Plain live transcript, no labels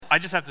I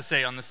just have to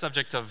say, on the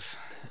subject of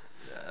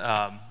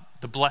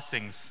the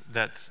blessings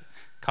that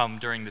come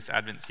during this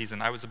Advent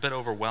season, I was a bit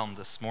overwhelmed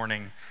this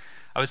morning.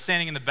 I was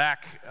standing in the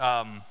back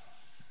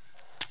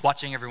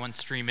watching everyone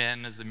stream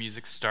in as the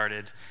music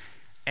started,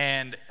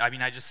 and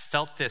I just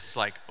felt this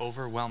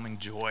overwhelming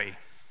joy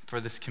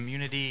for this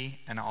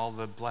community and all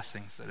the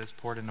blessings that is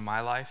poured into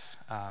my life.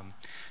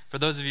 For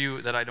those of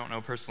you that I don't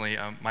know personally,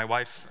 my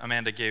wife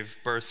Amanda gave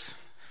birth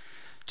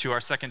to our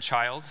second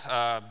child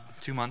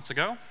 2 months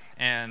ago,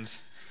 and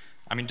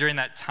during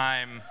that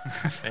time,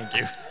 thank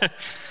you.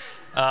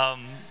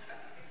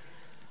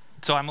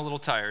 So I'm a little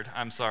tired,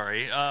 I'm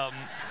sorry.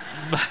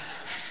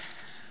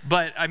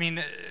 But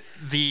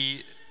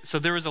so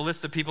there was a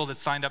list of people that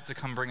signed up to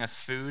come bring us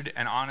food,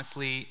 and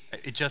honestly,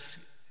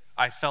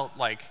 I felt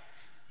like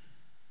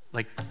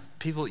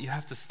people, you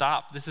have to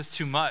stop. This is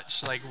too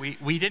much.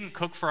 We didn't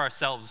cook for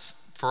ourselves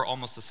for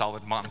almost a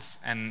solid month,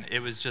 and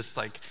it was just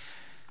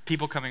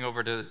people coming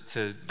over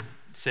to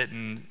sit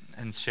and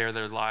share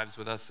their lives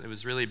with us. It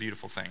was really a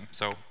beautiful thing.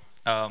 So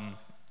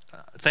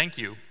thank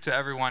you to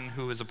everyone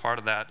who is a part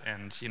of that,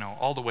 and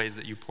all the ways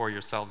that you pour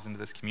yourselves into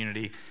this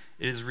community.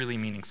 It is really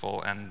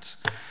meaningful and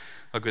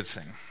a good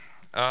thing.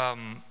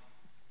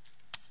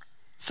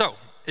 So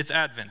it's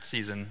Advent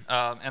season,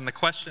 and the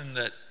question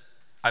that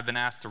I've been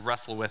asked to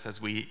wrestle with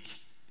as we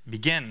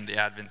begin the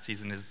Advent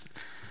season is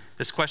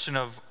this question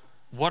of,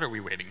 what are we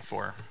waiting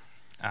for?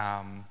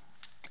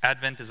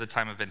 Advent is a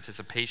time of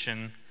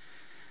anticipation.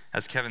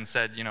 As Kevin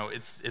said,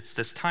 it's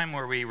this time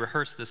where we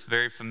rehearse this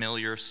very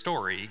familiar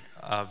story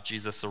of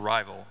Jesus'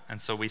 arrival.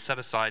 And so we set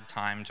aside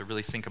time to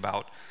really think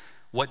about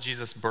what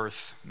Jesus'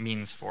 birth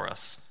means for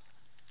us.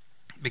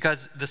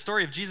 Because the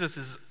story of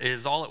Jesus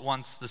is all at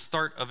once the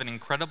start of an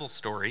incredible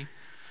story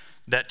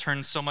that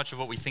turns so much of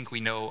what we think we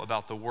know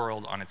about the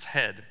world on its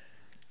head.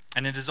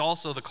 And it is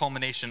also the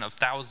culmination of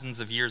thousands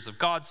of years of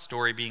God's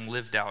story being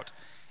lived out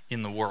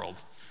in the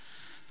world.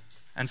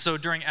 And so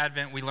during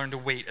Advent, we learn to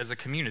wait as a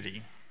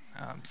community.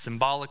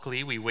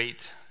 Symbolically, we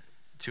wait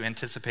to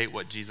anticipate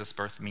what Jesus'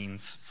 birth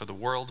means for the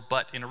world,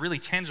 but in a really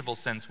tangible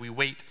sense, we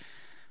wait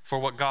for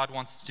what God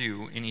wants to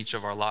do in each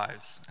of our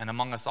lives and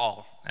among us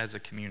all as a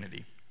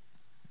community.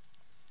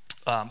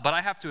 But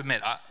I have to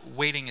admit,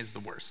 waiting is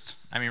the worst.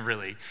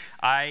 Really.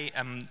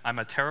 I'm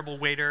a terrible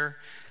waiter.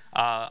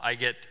 I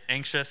get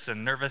anxious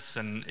and nervous,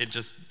 and it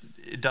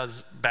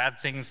does bad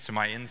things to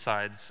my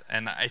insides.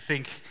 And I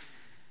think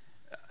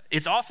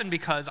it's often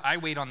because I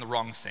wait on the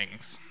wrong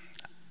things.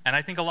 And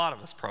I think a lot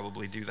of us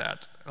probably do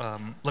that.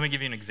 Let me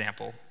give you an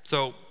example.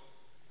 So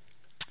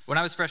when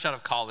I was fresh out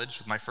of college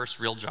with my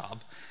first real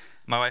job,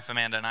 my wife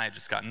Amanda and I had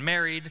just gotten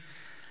married.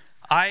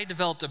 I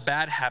developed a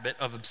bad habit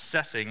of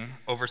obsessing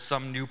over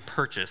some new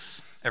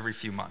purchase every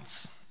few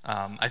months.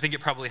 I think it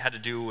probably had to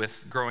do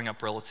with growing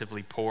up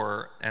relatively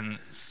poor, and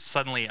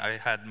suddenly I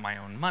had my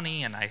own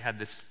money, and I had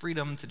this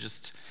freedom to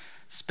just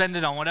spend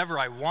it on whatever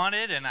I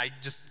wanted, and I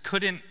just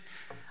couldn't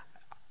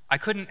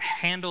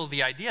handle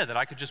the idea that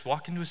I could just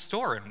walk into a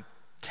store and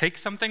take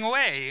something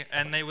away,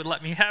 and they would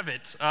let me have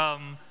it.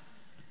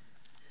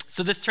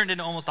 So this turned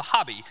into almost a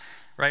hobby,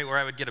 right, where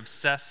I would get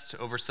obsessed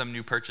over some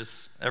new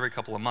purchase every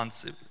couple of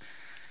months.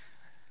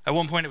 At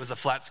one point, it was a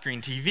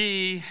flat-screen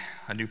TV,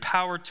 a new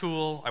power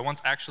tool. I once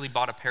actually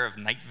bought a pair of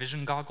night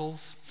vision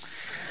goggles.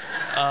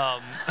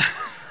 I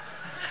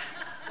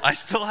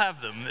still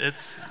have them.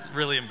 It's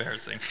really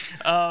embarrassing.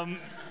 And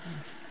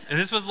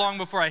this was long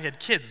before I had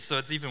kids, so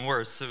it's even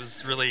worse. It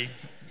was really...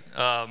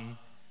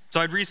 So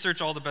I'd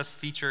research all the best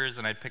features,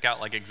 and I'd pick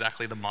out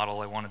exactly the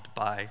model I wanted to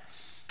buy.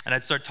 And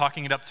I'd start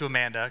talking it up to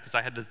Amanda, because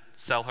I had to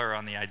sell her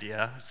on the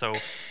idea. So,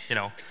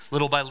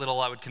 little by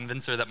little, I would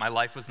convince her that my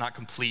life was not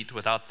complete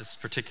without this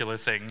particular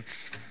thing.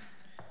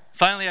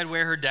 Finally, I'd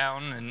wear her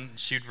down, and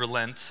she'd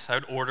relent. I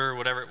would order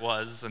whatever it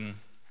was, and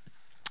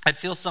I'd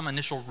feel some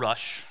initial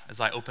rush as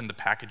I opened the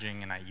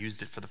packaging and I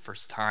used it for the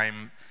first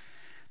time.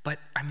 But,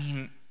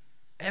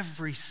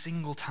 every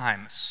single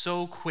time,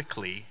 so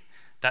quickly,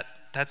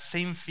 that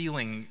same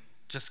feeling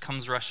just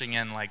comes rushing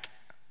in,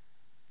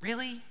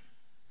 really?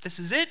 This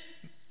is it?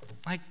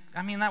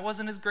 That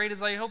wasn't as great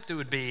as I hoped it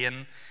would be,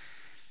 and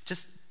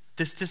just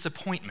this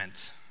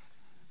disappointment.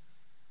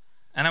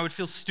 And I would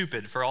feel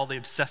stupid for all the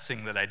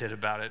obsessing that I did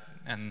about it,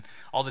 and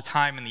all the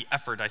time and the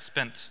effort I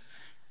spent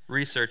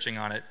researching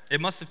on it.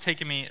 It must have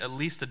taken me at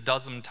least a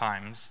dozen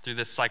times through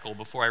this cycle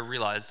before I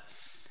realized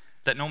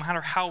that no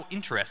matter how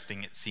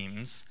interesting it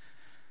seems,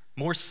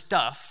 more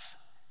stuff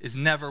is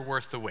never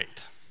worth the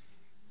wait.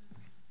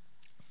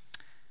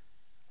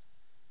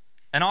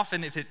 And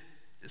often,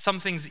 some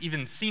things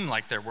even seem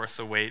like they're worth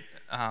the wait,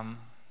 and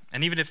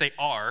even if they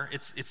are,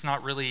 it's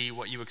not really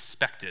what you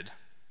expected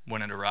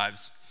when it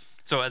arrives.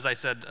 So as I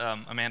said,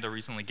 Amanda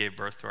recently gave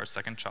birth to our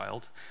second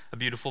child, a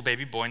beautiful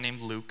baby boy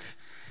named Luke.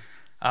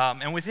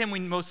 And with him, we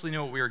mostly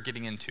knew what we were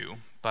getting into.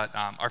 But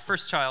our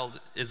first child,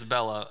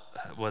 Isabella,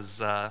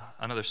 was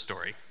another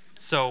story.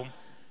 So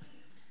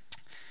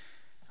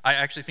I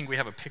actually think we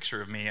have a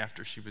picture of me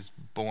after she was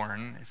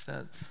born, if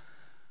that's...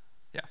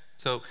 Yeah.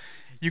 So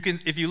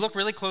if you look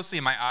really closely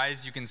in my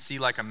eyes, you can see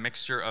like a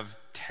mixture of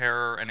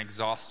terror and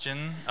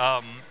exhaustion.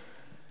 I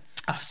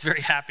was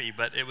very happy,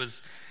 but it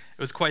was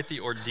quite the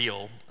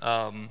ordeal.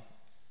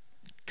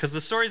 Because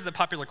the stories that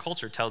popular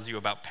culture tells you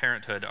about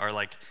parenthood are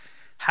like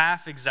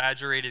half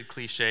exaggerated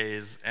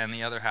cliches, and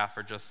the other half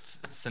are just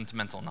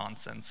sentimental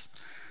nonsense.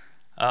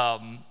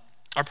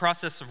 Our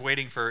process of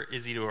waiting for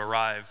Izzy to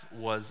arrive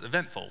was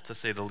eventful, to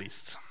say the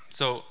least.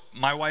 So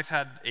my wife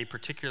had a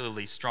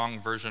particularly strong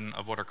version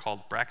of what are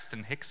called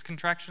Braxton Hicks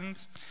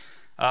contractions,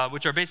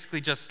 which are basically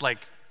just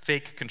like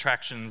fake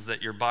contractions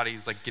that your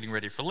body's like getting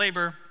ready for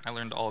labor. I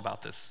learned all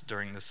about this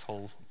during this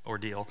whole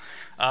ordeal.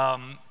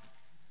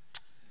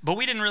 But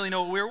we didn't really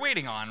know what we were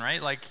waiting on,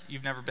 right? Like,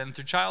 you've never been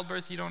through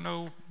childbirth, you don't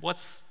know what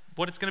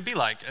it's going to be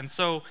like. And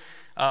so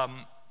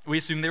we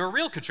assumed they were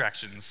real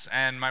contractions,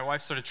 and my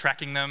wife started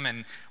tracking them,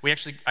 and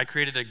I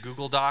created a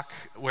Google Doc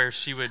where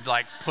she would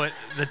like put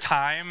the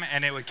time,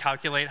 and it would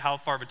calculate how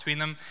far between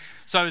them.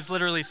 So I was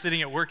literally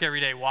sitting at work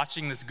every day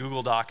watching this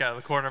Google Doc out of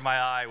the corner of my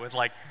eye with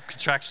like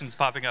contractions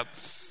popping up.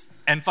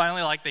 And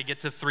finally, like, they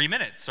get to 3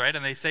 minutes, right?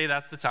 And they say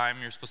that's the time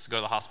you're supposed to go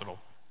to the hospital.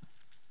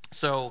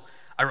 So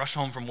I rush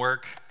home from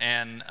work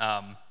and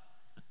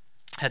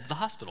head to the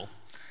hospital.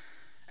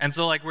 And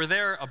so, like, we're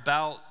there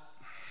about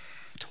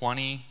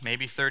 20,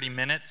 maybe 30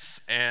 minutes,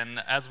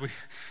 and as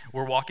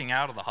we're walking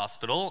out of the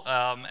hospital,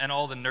 and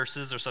all the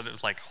nurses are sort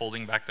of, like,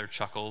 holding back their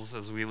chuckles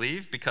as we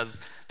leave, because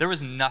there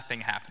was nothing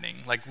happening.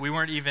 Like, we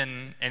weren't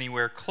even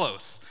anywhere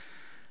close.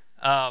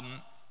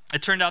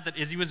 It turned out that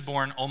Izzy was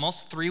born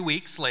almost 3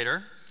 weeks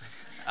later,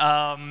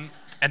 and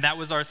that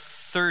was our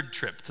third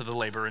trip to the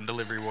labor and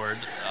delivery ward.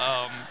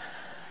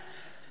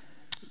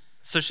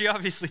 So she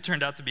obviously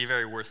turned out to be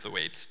very worth the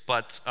wait.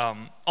 But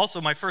also,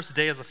 my first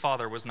day as a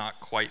father was not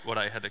quite what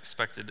I had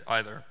expected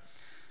either.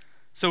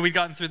 So we'd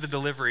gotten through the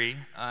delivery,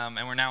 and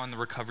we're now in the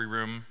recovery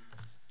room.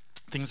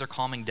 Things are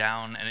calming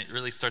down, and it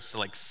really starts to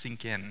like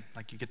sink in.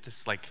 Like, you get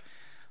this like,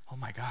 oh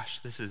my gosh,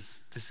 this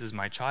is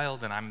my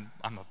child, and I'm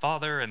a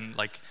father, and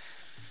like,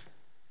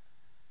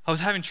 I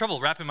was having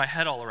trouble wrapping my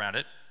head all around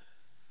it.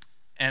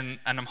 And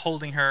I'm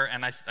holding her,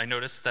 and I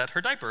noticed that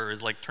her diaper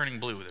is like turning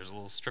blue. There's a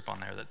little strip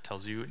on there that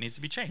tells you it needs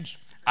to be changed.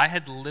 I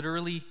had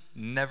literally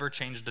never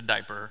changed a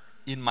diaper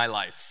in my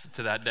life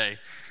to that day.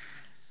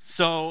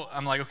 So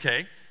I'm like,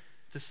 okay,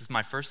 this is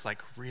my first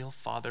like real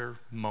father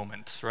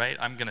moment, right?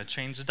 I'm gonna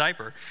change the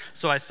diaper.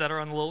 So I set her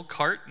on the little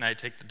cart, and I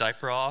take the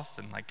diaper off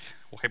and like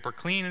wipe her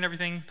clean and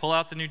everything, pull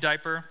out the new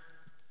diaper.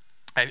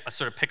 I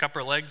sort of pick up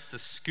her legs to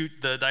scoot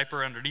the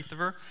diaper underneath of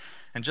her.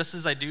 And just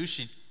as I do,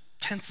 she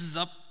tenses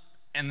up,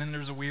 and then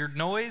there's a weird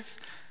noise.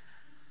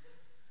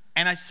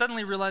 And I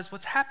suddenly realize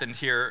what's happened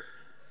here.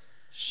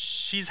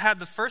 She's had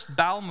the first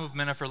bowel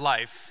movement of her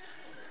life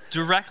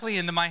directly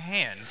into my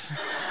hand.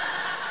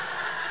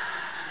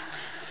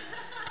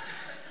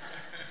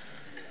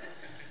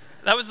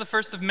 That was the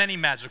first of many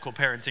magical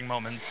parenting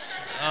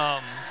moments.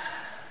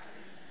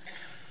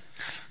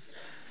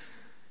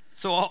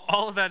 So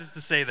all of that is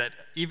to say that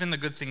even the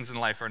good things in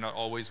life are not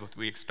always what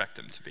we expect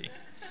them to be.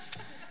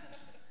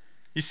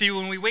 You see,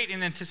 when we wait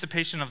in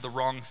anticipation of the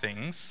wrong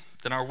things,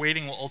 then our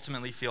waiting will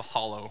ultimately feel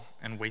hollow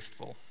and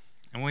wasteful.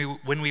 And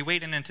when we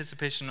wait in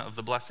anticipation of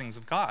the blessings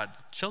of God,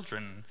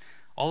 children,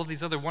 all of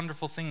these other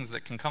wonderful things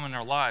that can come in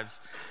our lives,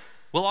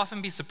 we'll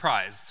often be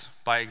surprised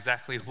by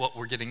exactly what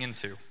we're getting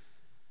into.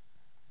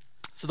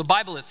 So the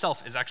Bible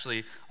itself is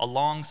actually a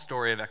long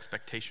story of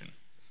expectation.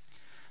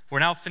 We're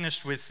now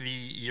finished with the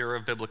year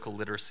of biblical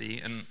literacy,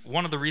 and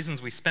one of the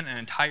reasons we spent an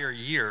entire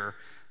year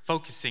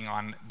focusing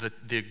on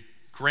the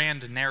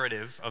grand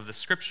narrative of the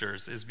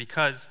scriptures is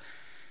because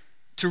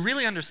to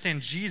really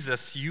understand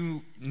Jesus,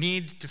 you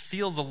need to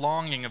feel the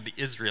longing of the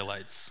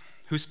Israelites,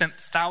 who spent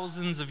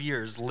thousands of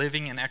years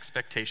living in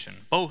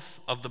expectation,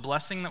 both of the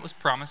blessing that was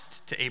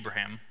promised to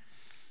Abraham,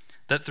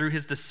 that through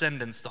his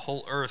descendants the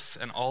whole earth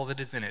and all that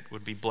is in it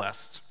would be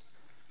blessed,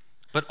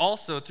 but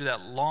also through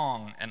that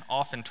long and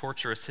often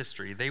torturous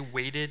history, they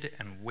waited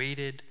and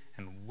waited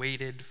and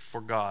waited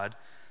for God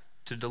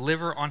to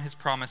deliver on his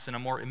promise in a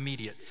more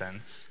immediate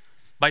sense,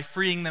 by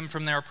freeing them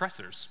from their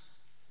oppressors.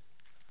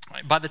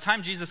 By the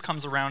time Jesus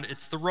comes around,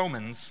 it's the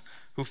Romans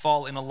who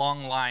fall in a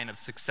long line of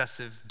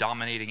successive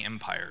dominating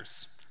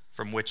empires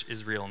from which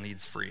Israel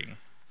needs freeing.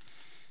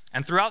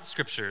 And throughout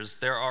scriptures,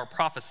 there are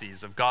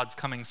prophecies of God's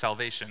coming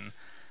salvation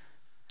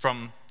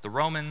from the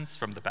Romans,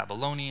 from the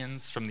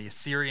Babylonians, from the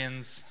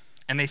Assyrians,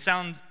 and they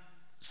sound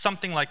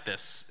something like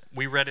this.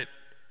 We read it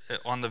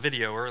on the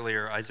video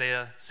earlier,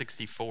 Isaiah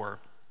 64,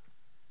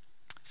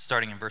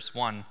 starting in verse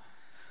 1.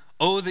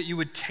 Oh, that you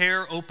would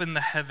tear open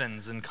the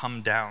heavens and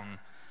come down,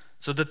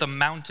 so that the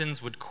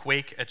mountains would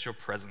quake at your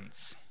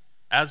presence,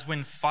 as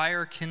when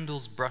fire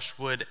kindles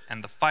brushwood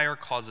and the fire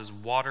causes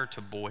water to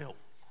boil,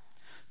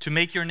 to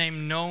make your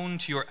name known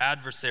to your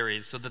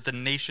adversaries, so that the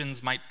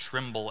nations might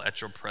tremble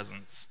at your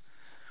presence.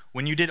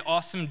 When you did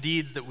awesome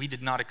deeds that we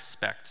did not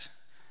expect,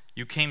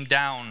 you came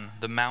down,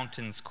 the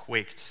mountains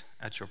quaked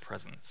at your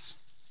presence.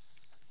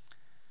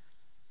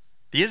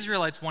 The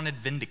Israelites wanted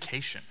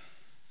vindication.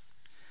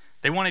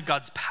 They wanted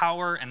God's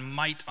power and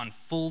might on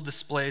full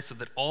display so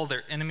that all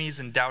their enemies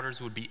and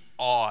doubters would be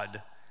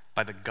awed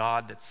by the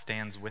God that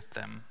stands with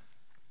them.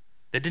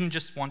 They didn't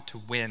just want to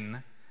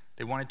win,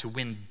 they wanted to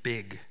win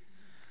big.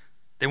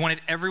 They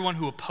wanted everyone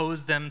who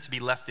opposed them to be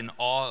left in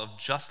awe of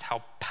just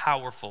how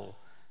powerful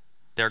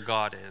their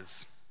God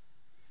is.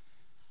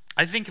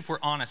 I think if we're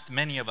honest,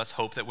 many of us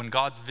hope that when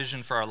God's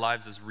vision for our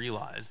lives is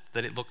realized,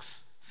 that it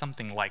looks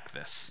something like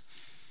this.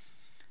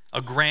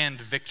 A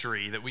grand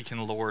victory that we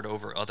can lord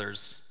over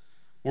others.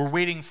 We're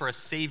waiting for a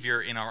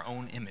savior in our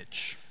own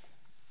image.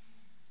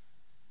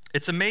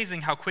 It's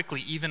amazing how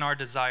quickly even our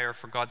desire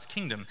for God's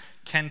kingdom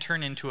can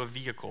turn into a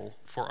vehicle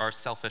for our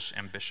selfish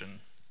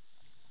ambition.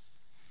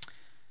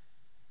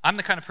 I'm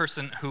the kind of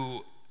person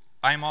who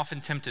I am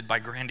often tempted by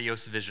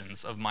grandiose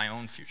visions of my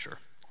own future.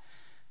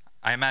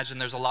 I imagine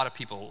there's a lot of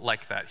people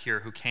like that here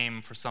who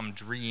came for some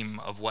dream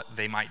of what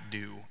they might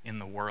do in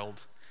the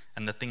world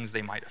and the things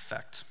they might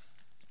affect.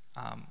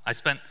 I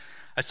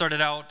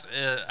started out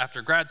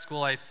after grad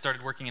school, I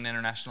started working in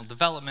international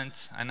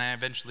development, and I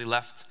eventually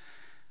left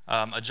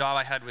a job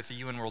I had with the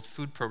UN World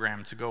Food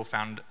Program to go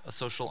found a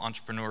social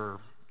entrepreneur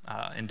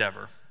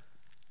endeavor.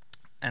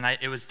 And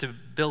it was to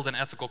build an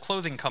ethical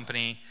clothing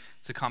company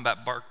to combat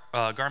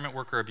garment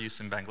worker abuse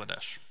in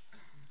Bangladesh.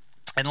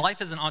 And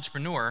life as an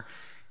entrepreneur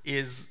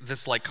is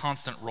this like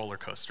constant roller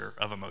coaster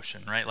of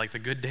emotion, right? Like the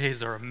good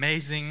days are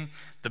amazing,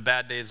 the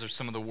bad days are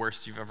some of the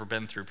worst you've ever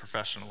been through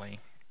professionally.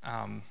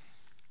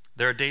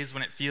 There are days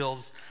when it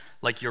feels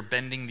like you're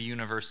bending the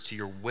universe to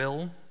your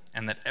will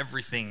and that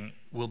everything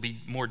will be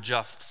more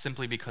just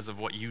simply because of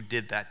what you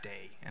did that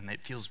day, and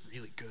it feels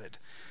really good.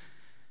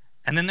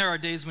 And then there are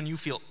days when you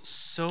feel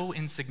so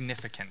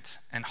insignificant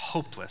and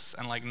hopeless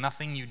and like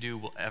nothing you do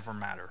will ever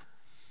matter.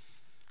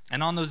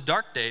 And on those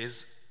dark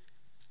days,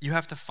 you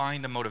have to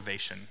find a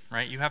motivation,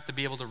 right? You have to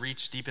be able to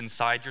reach deep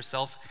inside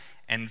yourself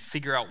and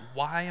figure out,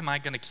 why am I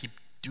going to keep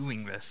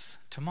doing this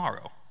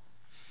tomorrow?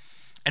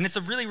 And it's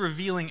a really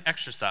revealing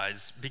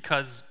exercise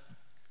because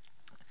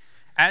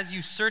as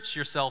you search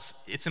yourself,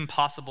 it's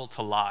impossible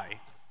to lie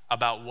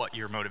about what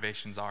your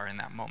motivations are in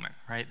that moment,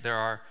 right?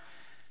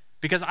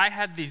 Because I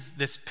had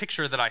this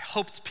picture that I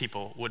hoped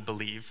people would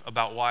believe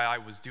about why I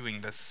was doing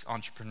this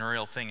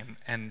entrepreneurial thing.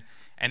 And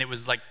it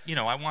was like,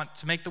 I want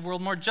to make the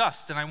world more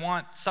just, and I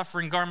want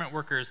suffering garment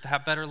workers to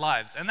have better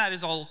lives. And that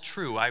is all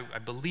true. I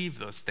believe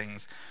those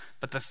things.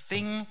 But the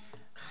thing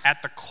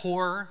at the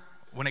core,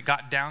 when it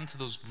got down to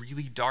those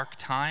really dark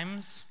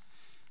times,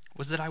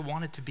 was that I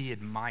wanted to be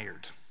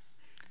admired.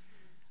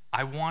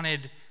 I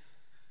wanted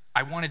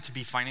to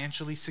be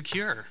financially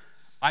secure.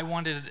 I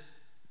wanted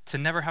to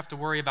never have to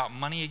worry about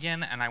money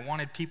again, and I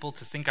wanted people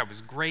to think I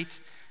was great,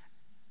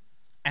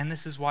 and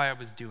this is why I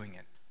was doing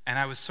it. And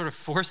I was sort of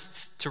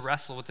forced to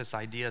wrestle with this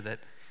idea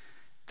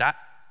that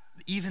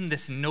even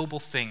this noble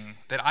thing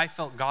that I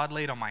felt God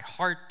laid on my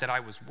heart, that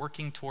I was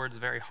working towards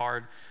very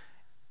hard,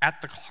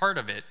 at the heart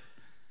of it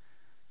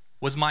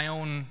was my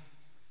own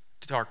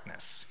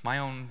darkness, my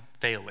own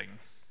failing.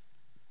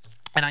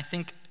 And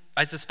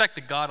I suspect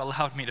that God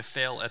allowed me to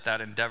fail at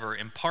that endeavor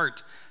in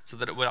part so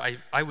that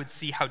I would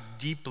see how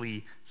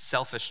deeply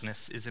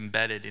selfishness is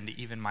embedded into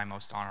even my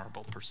most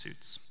honorable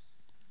pursuits.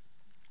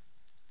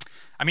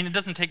 I mean, it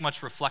doesn't take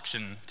much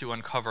reflection to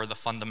uncover the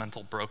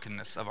fundamental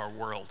brokenness of our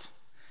world.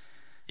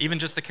 Even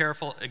just a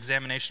careful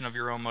examination of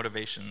your own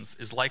motivations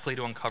is likely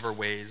to uncover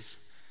ways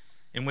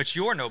in which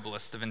your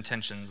noblest of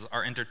intentions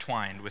are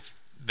intertwined with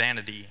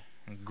vanity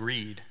and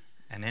greed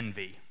and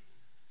envy.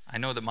 I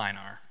know that mine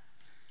are.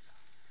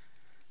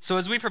 So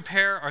as we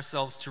prepare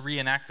ourselves to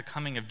reenact the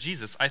coming of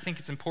Jesus, I think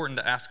it's important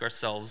to ask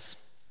ourselves,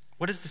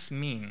 what does this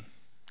mean?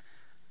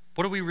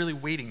 What are we really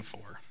waiting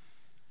for?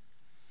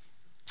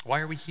 Why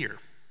are we here?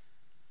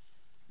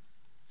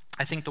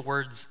 I think the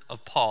words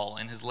of Paul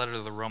in his letter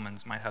to the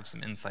Romans might have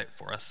some insight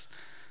for us.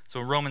 So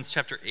in Romans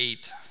chapter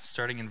 8,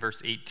 starting in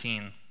verse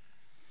 18,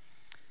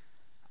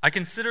 I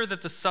consider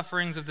that the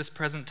sufferings of this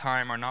present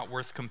time are not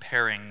worth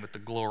comparing with the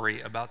glory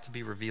about to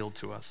be revealed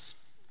to us.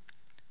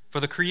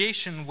 For the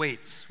creation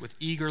waits with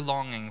eager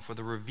longing for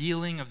the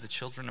revealing of the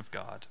children of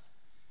God.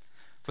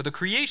 For the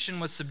creation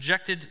was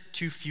subjected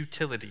to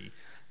futility,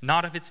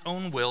 not of its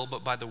own will,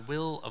 but by the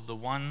will of the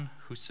one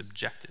who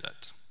subjected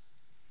it,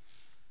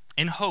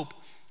 in hope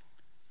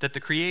that the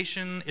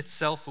creation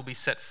itself will be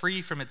set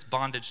free from its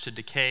bondage to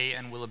decay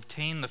and will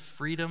obtain the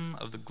freedom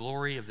of the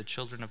glory of the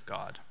children of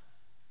God.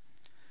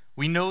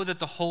 We know that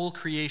the whole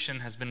creation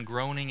has been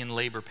groaning in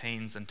labor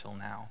pains until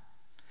now.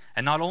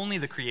 And not only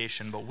the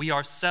creation, but we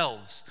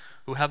ourselves,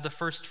 who have the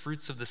first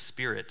fruits of the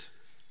Spirit,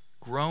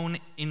 groan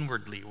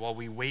inwardly while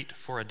we wait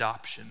for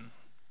adoption,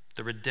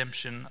 the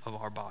redemption of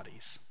our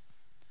bodies.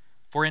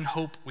 For in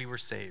hope we were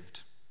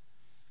saved.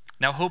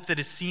 Now hope that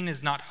is seen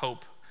is not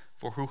hope,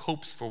 for who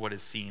hopes for what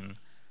is seen?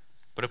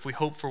 But if we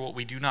hope for what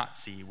we do not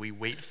see, we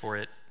wait for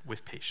it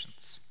with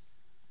patience.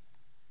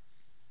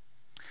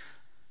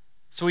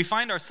 So we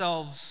find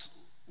ourselves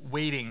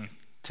waiting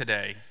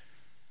today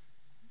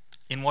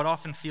in what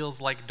often feels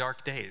like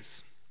dark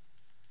days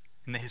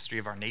in the history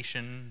of our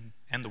nation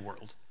and the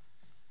world.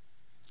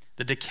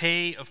 The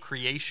decay of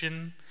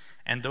creation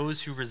and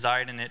those who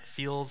reside in it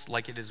feels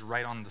like it is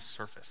right on the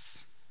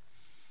surface.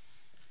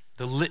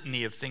 The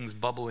litany of things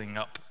bubbling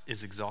up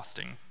is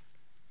exhausting.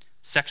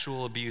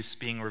 Sexual abuse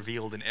being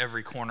revealed in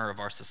every corner of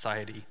our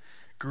society,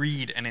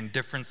 greed and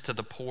indifference to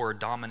the poor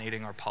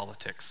dominating our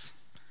politics,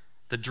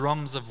 the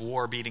drums of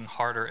war beating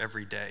harder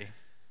every day,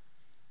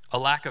 a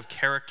lack of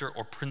character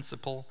or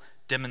principle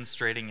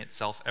demonstrating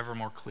itself ever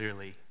more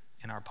clearly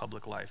in our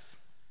public life.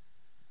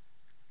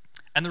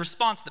 And the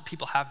response that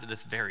people have to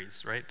this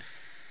varies, right?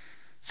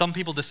 Some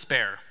people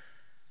despair,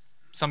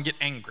 some get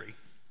angry,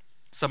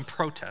 some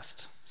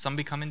protest, some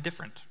become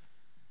indifferent.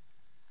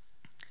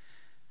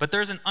 But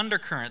there's an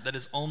undercurrent that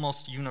is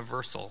almost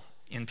universal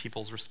in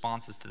people's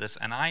responses to this,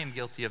 and I am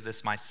guilty of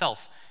this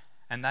myself,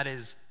 and that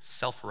is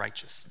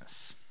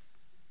self-righteousness.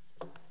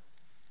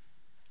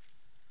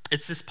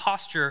 It's this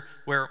posture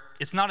where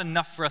it's not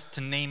enough for us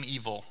to name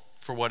evil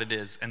for what it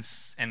is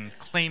and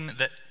claim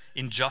that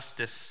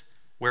injustice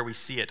where we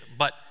see it,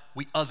 but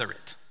we other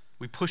it.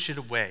 We push it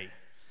away.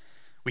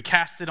 We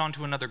cast it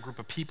onto another group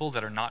of people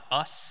that are not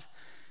us,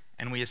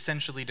 and we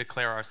essentially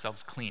declare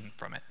ourselves clean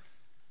from it.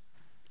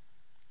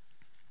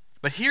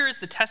 But here is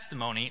the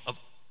testimony of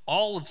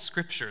all of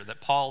Scripture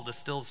that Paul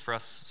distills for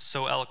us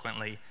so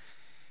eloquently.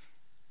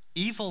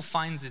 Evil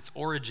finds its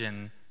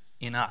origin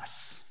in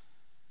us.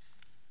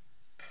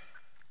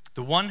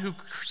 The one who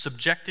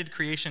subjected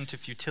creation to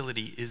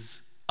futility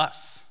is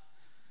us.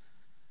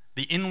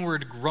 The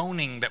inward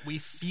groaning that we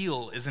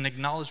feel is an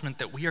acknowledgement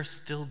that we are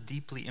still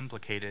deeply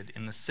implicated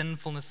in the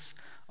sinfulness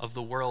of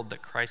the world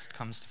that Christ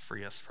comes to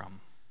free us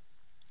from.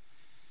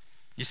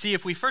 You see,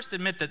 if we first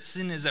admit that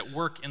sin is at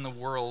work in the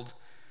world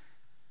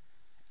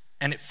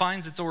and it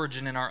finds its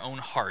origin in our own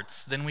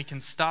hearts, then we can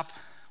stop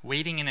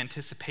waiting in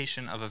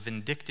anticipation of a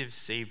vindictive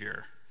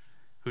Savior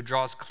who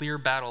draws clear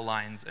battle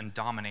lines and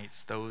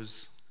dominates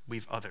those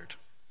we've othered.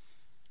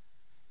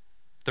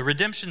 The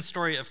redemption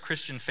story of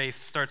Christian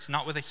faith starts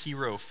not with a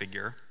hero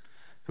figure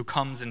who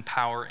comes in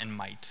power and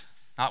might,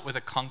 not with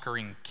a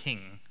conquering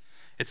king.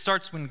 It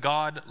starts when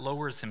God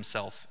lowers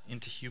himself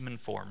into human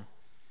form.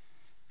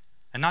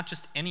 And not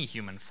just any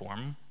human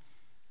form,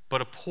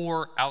 but a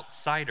poor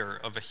outsider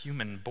of a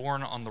human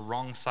born on the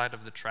wrong side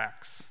of the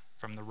tracks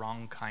from the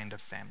wrong kind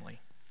of family.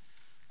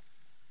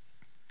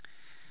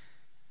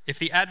 If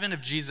the advent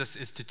of Jesus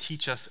is to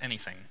teach us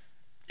anything,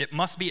 it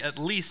must be at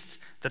least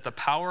that the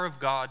power of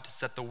God to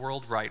set the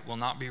world right will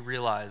not be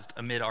realized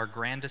amid our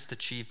grandest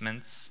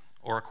achievements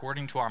or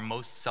according to our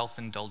most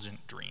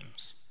self-indulgent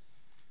dreams.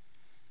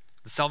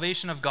 The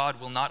salvation of God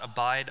will not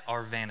abide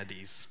our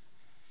vanities.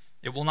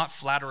 It will not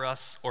flatter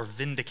us or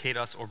vindicate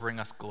us or bring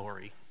us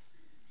glory.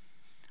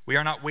 We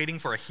are not waiting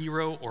for a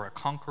hero or a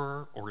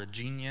conqueror or a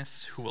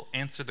genius who will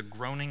answer the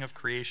groaning of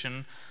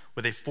creation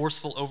with a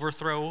forceful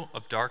overthrow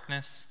of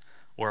darkness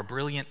or a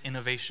brilliant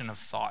innovation of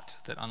thought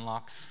that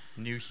unlocks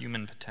new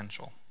human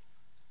potential.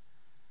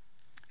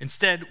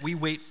 Instead, we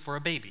wait for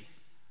a baby,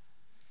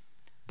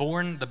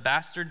 born the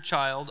bastard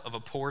child of a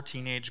poor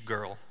teenage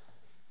girl,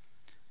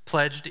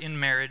 pledged in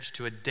marriage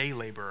to a day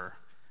laborer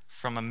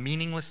from a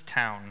meaningless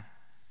town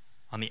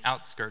on the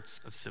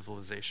outskirts of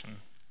civilization.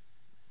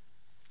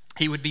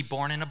 He would be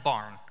born in a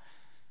barn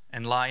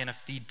and lie in a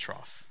feed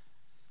trough,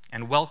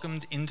 and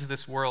welcomed into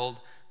this world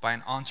by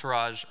an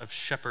entourage of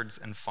shepherds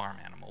and farm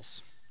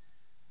animals.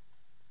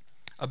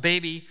 A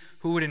baby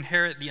who would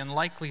inherit the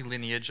unlikely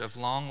lineage of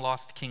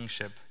long-lost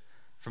kingship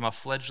from a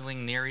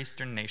fledgling Near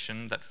Eastern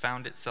nation that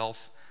found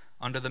itself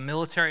under the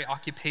military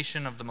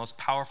occupation of the most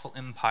powerful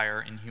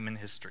empire in human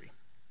history.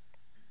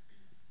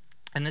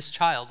 And this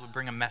child would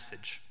bring a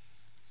message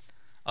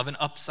of an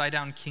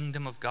upside-down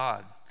kingdom of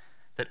God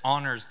that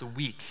honors the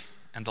weak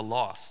and the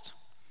lost.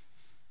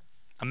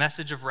 A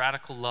message of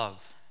radical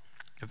love,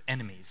 of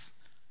enemies,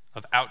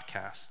 of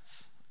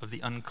outcasts, of the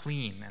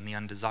unclean and the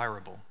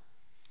undesirable.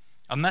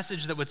 A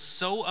message that would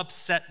so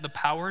upset the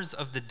powers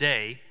of the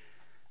day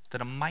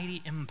that a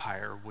mighty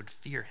empire would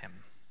fear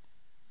him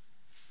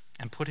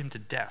and put him to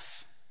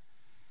death,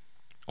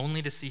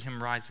 only to see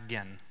him rise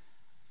again,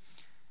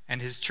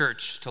 and his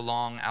church to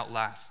long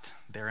outlast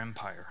their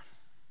empire.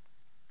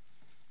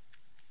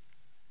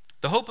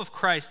 The hope of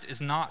Christ is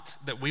not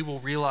that we will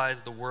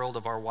realize the world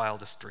of our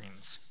wildest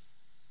dreams.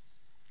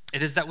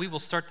 It is that we will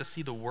start to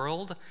see the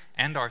world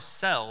and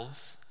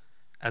ourselves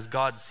as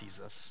God sees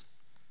us,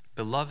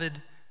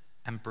 beloved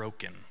and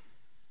broken.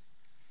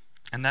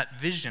 And that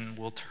vision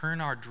will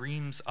turn our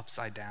dreams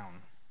upside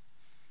down.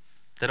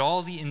 That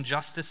all the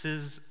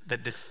injustices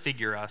that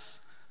disfigure us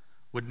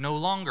would no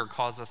longer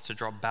cause us to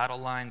draw battle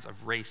lines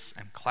of race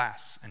and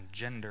class and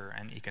gender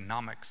and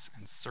economics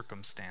and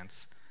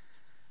circumstance,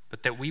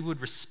 but that we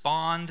would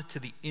respond to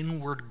the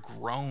inward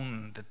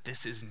groan that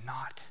this is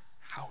not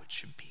how it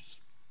should be.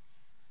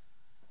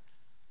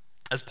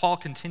 As Paul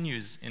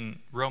continues in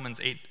Romans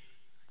 8,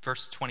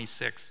 verse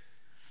 26,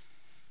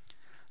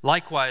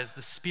 likewise,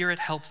 the Spirit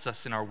helps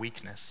us in our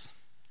weakness,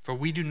 for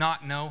we do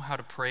not know how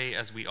to pray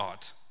as we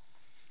ought.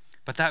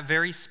 But that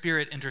very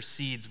Spirit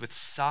intercedes with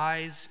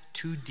sighs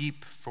too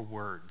deep for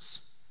words.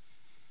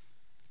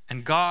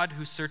 And God,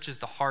 who searches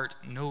the heart,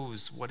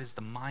 knows what is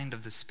the mind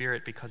of the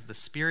Spirit, because the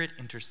Spirit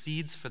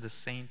intercedes for the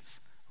saints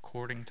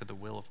according to the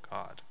will of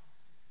God.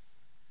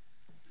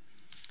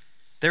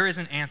 There is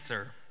an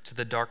answer to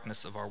the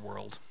darkness of our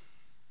world.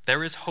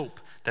 There is hope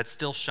that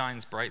still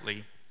shines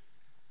brightly,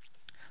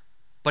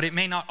 but it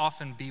may not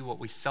often be what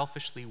we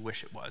selfishly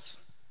wish it was.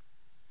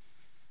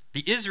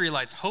 The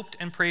Israelites hoped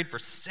and prayed for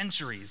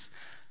centuries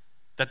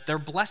that their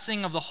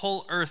blessing of the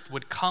whole earth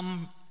would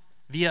come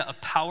via a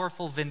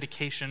powerful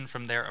vindication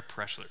from their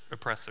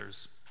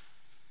oppressors.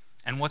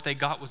 And what they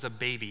got was a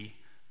baby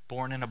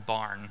born in a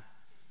barn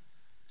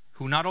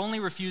who not only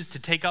refused to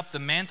take up the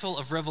mantle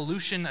of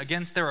revolution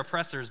against their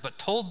oppressors, but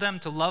told them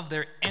to love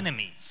their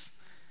enemies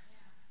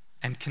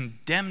and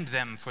condemned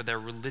them for their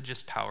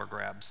religious power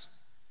grabs.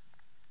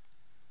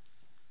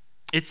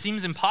 It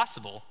seems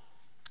impossible.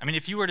 I mean,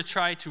 if you were to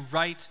try to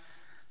write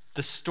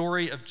the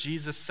story of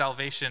Jesus'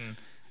 salvation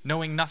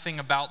knowing nothing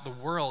about the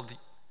world,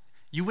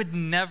 you would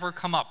never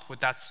come up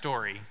with that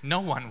story.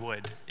 No one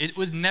would. It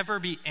would never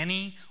be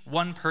any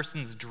one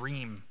person's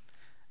dream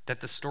that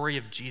the story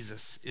of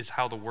Jesus is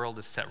how the world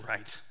is set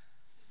right.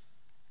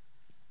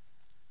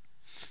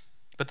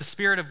 But the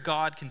Spirit of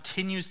God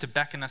continues to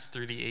beckon us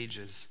through the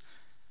ages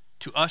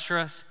to usher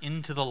us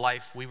into the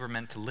life we were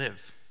meant to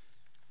live.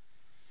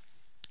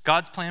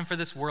 God's plan for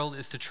this world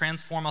is to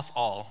transform us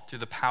all through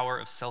the power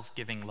of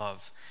self-giving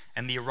love.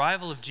 And the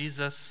arrival of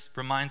Jesus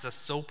reminds us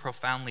so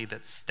profoundly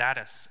that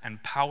status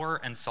and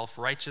power and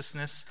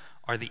self-righteousness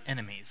are the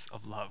enemies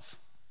of love.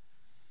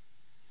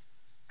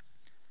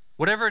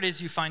 Whatever it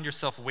is you find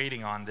yourself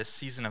waiting on this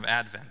season of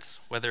Advent,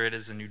 whether it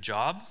is a new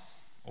job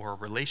or a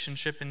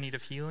relationship in need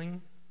of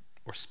healing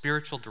or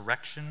spiritual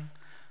direction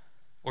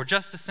or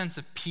just a sense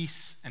of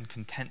peace and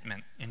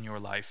contentment in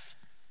your life,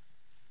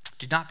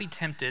 do not be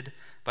tempted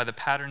by the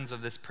patterns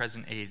of this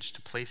present age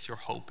to place your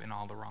hope in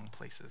all the wrong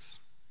places.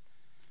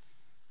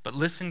 But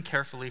listen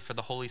carefully for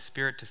the Holy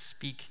Spirit to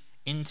speak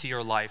into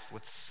your life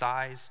with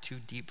sighs too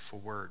deep for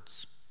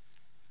words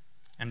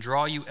and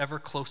draw you ever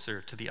closer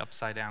to the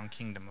upside-down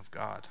kingdom of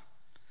God.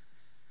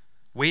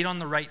 Wait on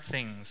the right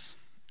things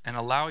and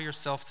allow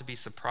yourself to be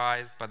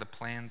surprised by the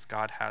plans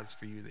God has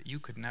for you that you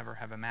could never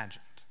have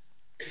imagined.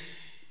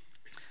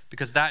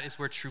 Because that is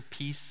where true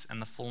peace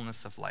and the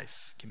fullness of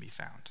life can be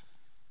found.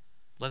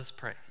 Let us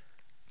pray.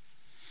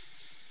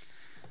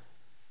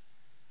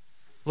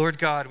 Lord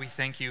God, we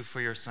thank you for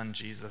your Son,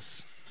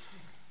 Jesus.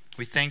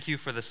 We thank you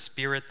for the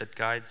Spirit that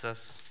guides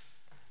us.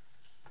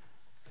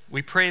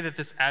 We pray that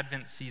this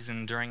Advent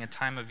season, during a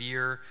time of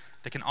year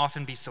that can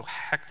often be so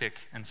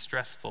hectic and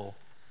stressful,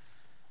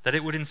 that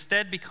it would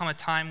instead become a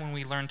time when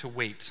we learn to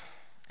wait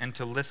and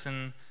to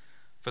listen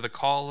for the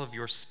call of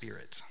your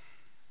Spirit,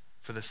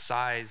 for the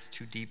sighs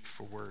too deep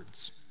for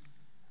words.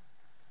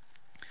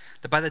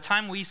 That by the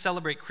time we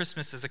celebrate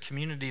Christmas as a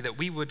community, that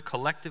we would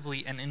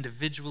collectively and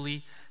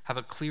individually have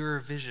a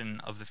clearer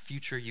vision of the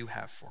future you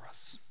have for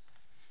us.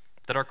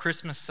 That our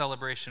Christmas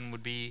celebration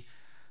would be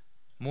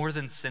more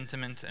than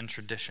sentiment and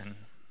tradition,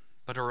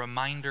 but a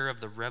reminder of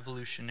the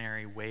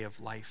revolutionary way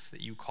of life that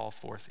you call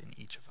forth in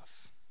each of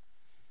us.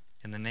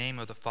 In the name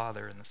of the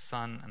Father, and the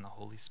Son, and the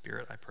Holy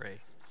Spirit, I pray.